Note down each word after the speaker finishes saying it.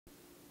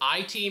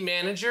IT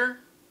manager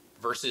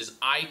versus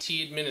IT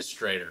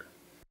administrator.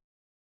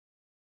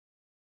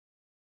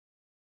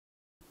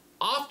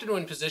 Often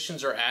when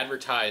positions are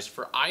advertised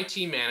for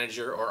IT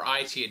manager or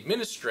IT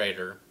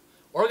administrator,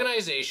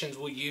 organizations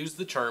will use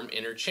the term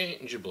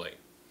interchangeably.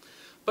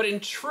 But in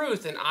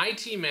truth, an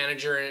IT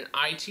manager and an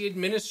IT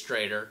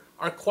administrator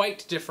are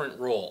quite different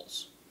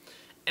roles.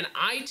 An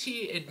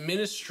IT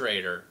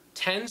administrator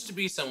tends to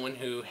be someone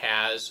who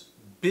has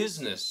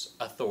business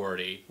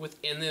authority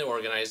within the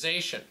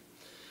organization.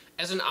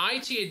 As an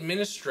IT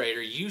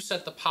administrator, you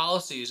set the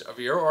policies of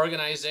your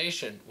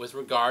organization with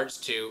regards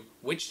to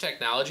which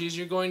technologies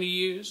you're going to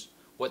use,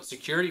 what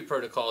security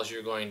protocols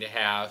you're going to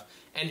have,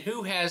 and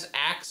who has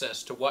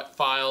access to what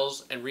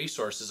files and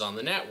resources on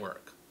the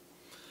network.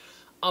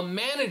 A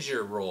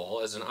manager role,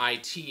 as an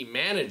IT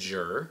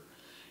manager,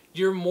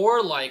 you're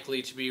more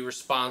likely to be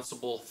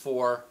responsible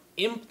for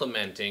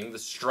implementing the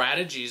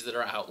strategies that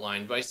are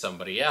outlined by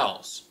somebody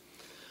else.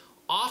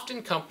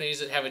 Often companies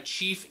that have a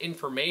chief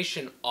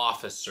information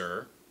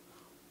officer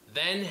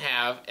then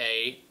have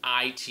a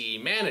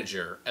IT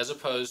manager as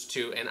opposed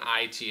to an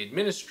IT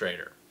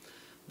administrator.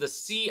 The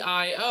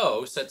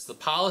CIO sets the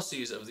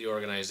policies of the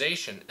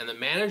organization and the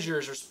manager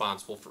is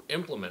responsible for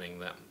implementing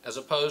them, as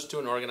opposed to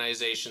an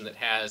organization that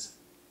has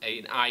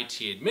an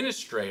IT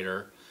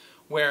administrator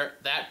where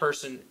that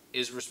person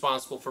is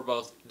responsible for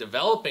both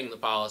developing the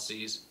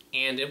policies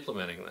and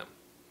implementing them.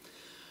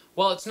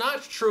 While it's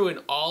not true in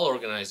all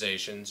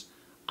organizations,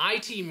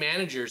 IT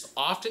managers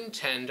often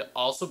tend to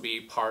also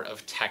be part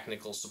of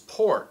technical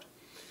support.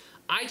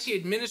 IT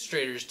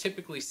administrators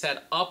typically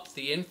set up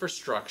the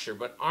infrastructure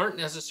but aren't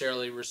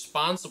necessarily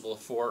responsible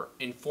for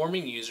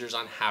informing users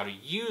on how to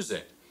use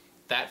it.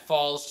 That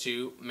falls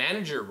to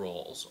manager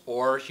roles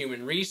or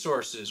human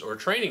resources or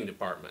training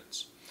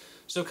departments.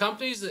 So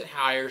companies that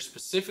hire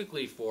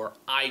specifically for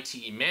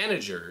IT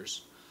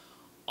managers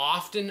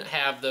often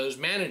have those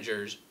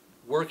managers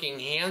working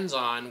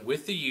hands-on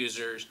with the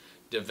users,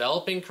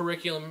 developing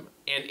curriculum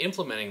and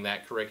implementing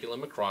that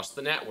curriculum across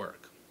the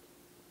network.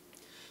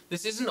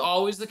 This isn't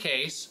always the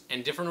case,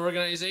 and different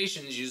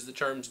organizations use the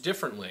terms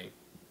differently.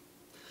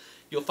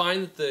 You'll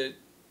find that the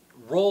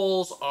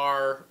roles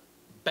are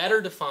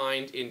better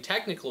defined in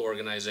technical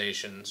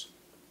organizations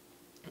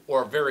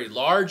or very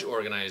large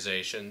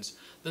organizations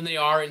than they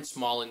are in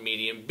small and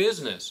medium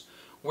business,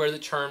 where the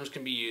terms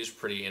can be used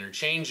pretty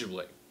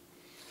interchangeably.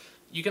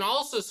 You can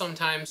also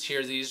sometimes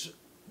hear these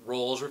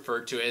roles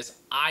referred to as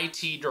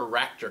IT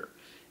director.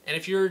 And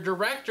if you're a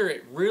director,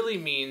 it really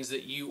means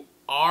that you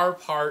are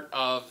part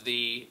of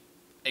the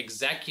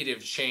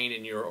executive chain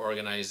in your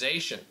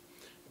organization.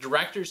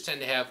 Directors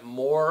tend to have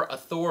more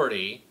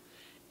authority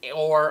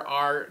or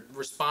are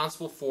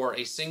responsible for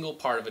a single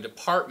part of a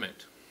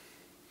department.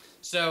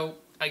 So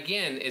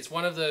again, it's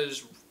one of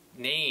those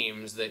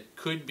names that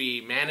could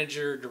be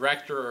manager,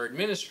 director, or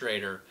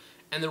administrator,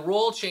 and the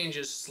role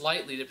changes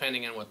slightly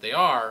depending on what they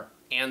are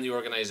and the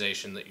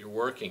organization that you're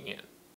working in.